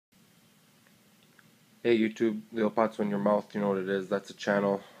Hey YouTube, Leopazzo in your mouth, you know what it is, that's a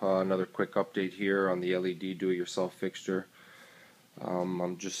channel. Another quick update here on the LED do-it-yourself fixture.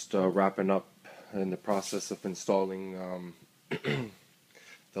 I'm just wrapping up in the process of installing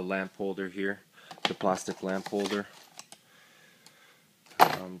the lamp holder here, the plastic lamp holder.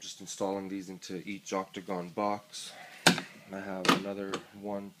 I'm just installing these into each octagon box. I have another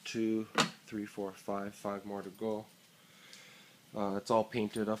 1, 2, 3, 4, 5 more to go. It's all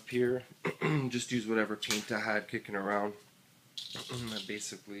painted up here. Just use whatever paint I had kicking around.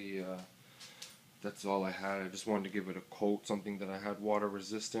 Basically, that's all I had. I just wanted to give it a coat, something that I had water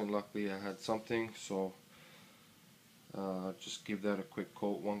resistant. Luckily I had something, so just give that a quick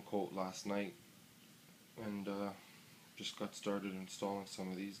coat, one coat last night, and just got started installing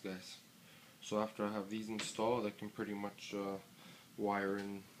some of these guys. So after I have these installed, I can pretty much wire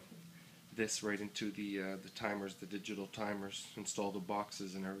in this right into the timers, the digital timers, install the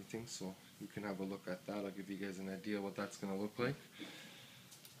boxes and everything, so you can have a look at that. I'll give you guys an idea what that's going to look like.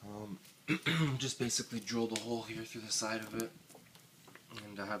 Just basically drill the hole here through the side of it,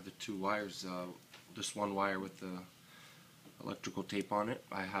 and I have the two wires, just one wire with the electrical tape on it.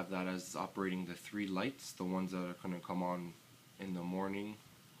 I have that as operating the 3 lights, the ones that are going to come on in the morning,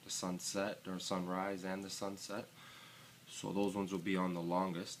 the sunset or sunrise and the sunset. So those ones will be on the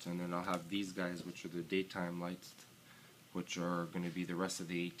longest, and then I'll have these guys, which are the daytime lights, which are going to be the rest of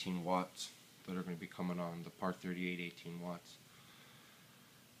the 18 watts that are going to be coming on, the par 38 18 watts.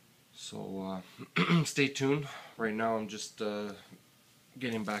 So stay tuned. Right now I'm just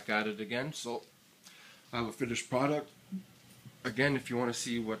getting back at it again, so I have a finished product. Again, if you want to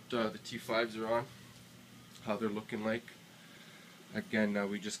see what the T5s are on, how they're looking like. Again,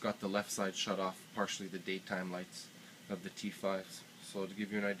 we just got the left side shut off, partially the daytime lights of the T5s. So to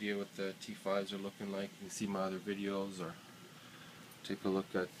give you an idea what the T5s are looking like, you can see my other videos or take a look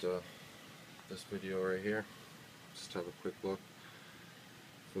at this video right here. Just have a quick look.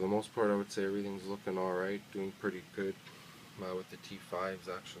 For the most part, I would say everything's looking alright, doing pretty good with the T5s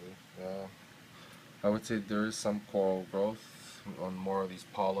actually. I would say there is some coral growth on more of these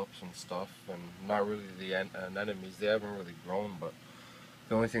polyps and stuff, and not really the anemones. They haven't really grown, but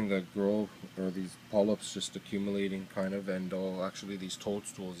the only thing that grow are these polyps just accumulating kind of, and actually these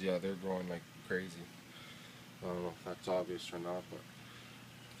toadstools, yeah, they're growing like crazy. I don't know if that's obvious or not, but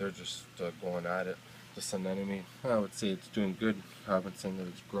they're just going at it. This anemone, I would say it's doing good. I haven't seen that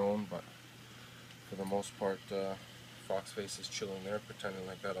it's grown, but for the most part, Foxface is chilling there, pretending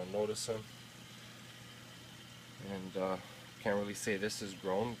like I don't notice him. And can't really say this is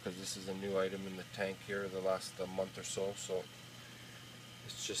grown because this is a new item in the tank here the last month or so. So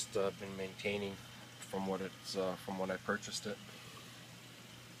it's just been maintaining from what it's from when I purchased it.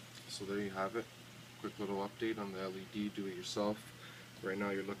 So there you have it. Quick little update on the LED do-it-yourself. Right now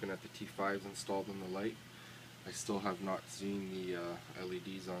you're looking at the T5s installed in the light. I still have not seen the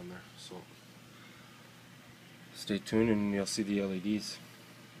LEDs on there, so stay tuned and you'll see the LEDs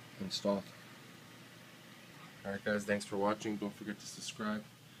installed. Alright guys, thanks for watching. Don't forget to subscribe,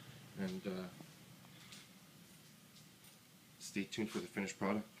 and stay tuned for the finished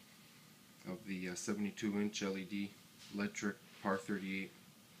product of the 72-inch LED LEDTRIC par 38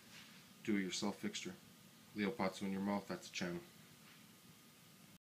 do-it-yourself fixture. Leopazzo in your mouth, that's the channel.